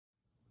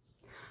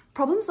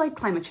Problems like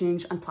climate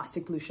change and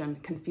plastic pollution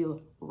can feel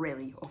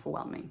really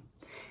overwhelming,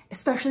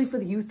 especially for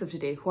the youth of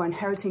today who are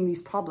inheriting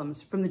these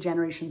problems from the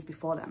generations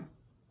before them.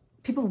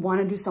 People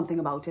want to do something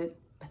about it,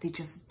 but they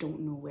just don't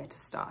know where to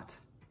start.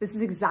 This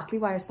is exactly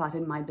why I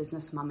started my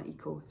business Mama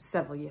Eco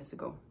several years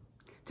ago,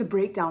 to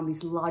break down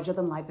these larger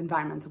than life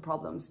environmental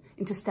problems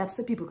into steps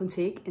that people can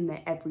take in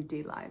their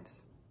everyday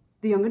lives.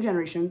 The younger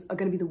generations are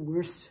going to be the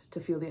worst to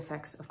feel the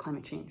effects of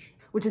climate change,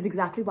 which is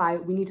exactly why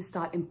we need to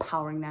start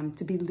empowering them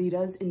to be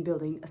leaders in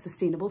building a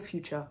sustainable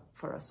future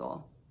for us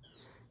all.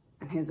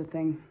 And here's the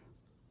thing,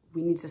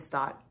 we need to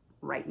start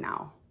right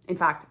now. In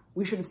fact,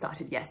 we should have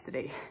started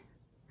yesterday.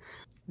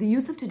 The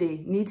youth of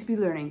today need to be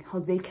learning how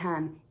they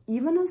can,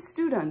 even as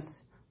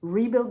students,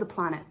 rebuild the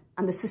planet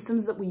and the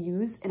systems that we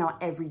use in our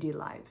everyday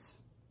lives.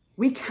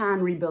 We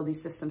can rebuild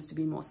these systems to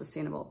be more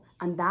sustainable,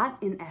 and that,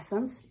 in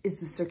essence, is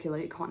the circular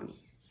economy.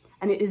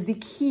 And it is the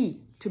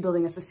key to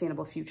building a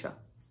sustainable future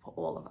for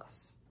all of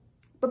us.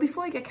 But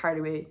before I get carried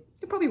away,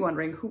 you're probably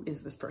wondering, who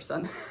is this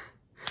person?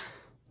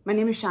 My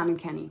name is Shannon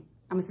Kenny.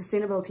 I'm a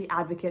sustainability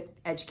advocate,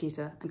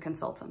 educator, and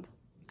consultant.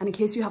 And in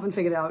case you haven't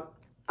figured out,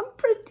 I'm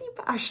pretty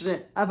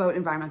passionate about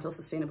environmental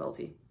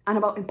sustainability and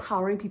about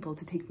empowering people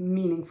to take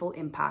meaningful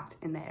impact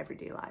in their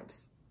everyday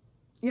lives.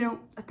 You know,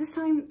 at this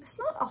time, there's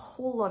not a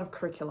whole lot of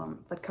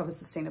curriculum that covers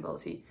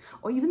sustainability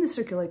or even the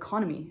circular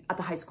economy at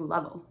the high school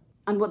level.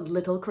 And what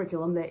little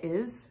curriculum there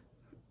is,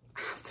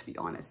 I have to be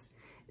honest,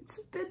 it's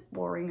a bit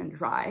boring and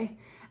dry,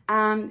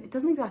 and it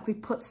doesn't exactly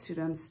put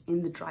students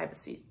in the driver's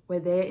seat where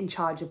they're in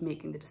charge of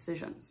making the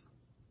decisions.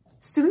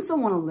 Students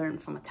don't want to learn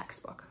from a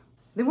textbook.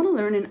 They want to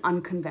learn in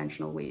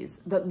unconventional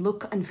ways that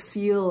look and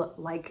feel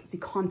like the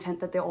content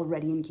that they're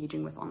already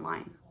engaging with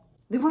online.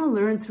 They want to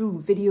learn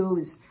through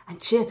videos and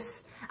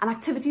GIFs and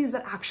activities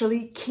that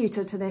actually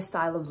cater to their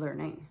style of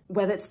learning,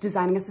 whether it's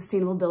designing a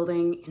sustainable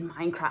building in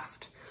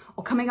Minecraft,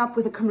 or coming up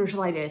with a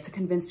commercial idea to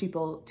convince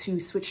people to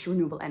switch to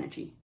renewable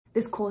energy.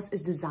 This course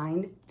is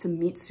designed to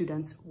meet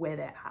students where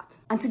they're at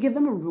and to give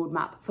them a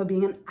roadmap for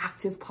being an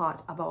active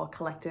part of our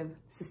collective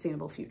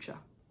sustainable future.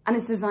 And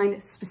it's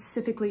designed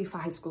specifically for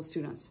high school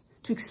students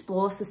to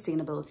explore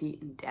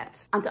sustainability in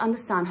depth and to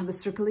understand how the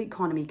circular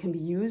economy can be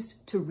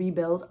used to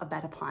rebuild a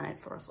better planet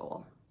for us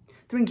all.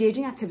 Through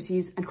engaging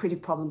activities and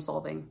creative problem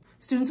solving,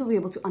 students will be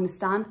able to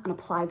understand and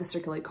apply the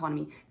circular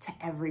economy to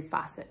every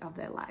facet of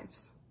their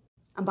lives.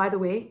 And by the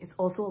way, it's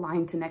also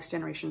aligned to next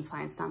generation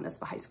science standards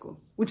for high school,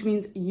 which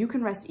means you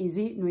can rest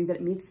easy knowing that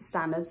it meets the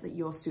standards that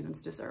your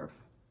students deserve.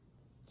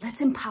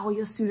 Let's empower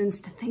your students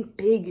to think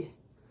big,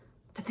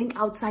 to think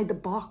outside the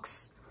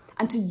box,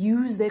 and to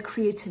use their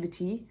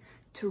creativity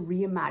to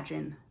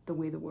reimagine the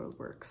way the world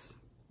works.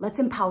 Let's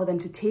empower them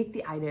to take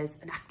the ideas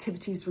and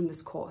activities from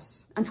this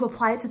course and to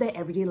apply it to their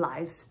everyday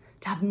lives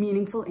to have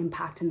meaningful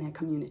impact in their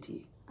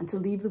community and to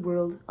leave the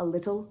world a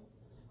little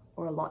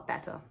or a lot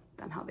better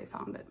than how they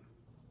found it.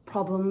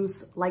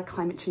 Problems like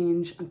climate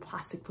change and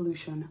plastic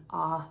pollution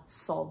are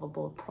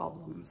solvable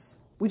problems.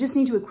 We just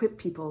need to equip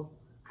people,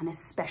 and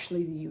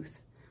especially the youth,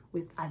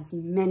 with as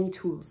many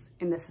tools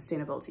in the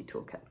sustainability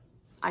toolkit.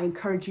 I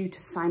encourage you to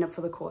sign up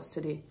for the course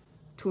today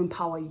to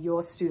empower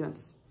your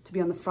students to be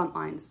on the front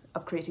lines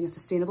of creating a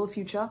sustainable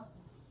future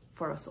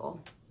for us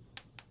all.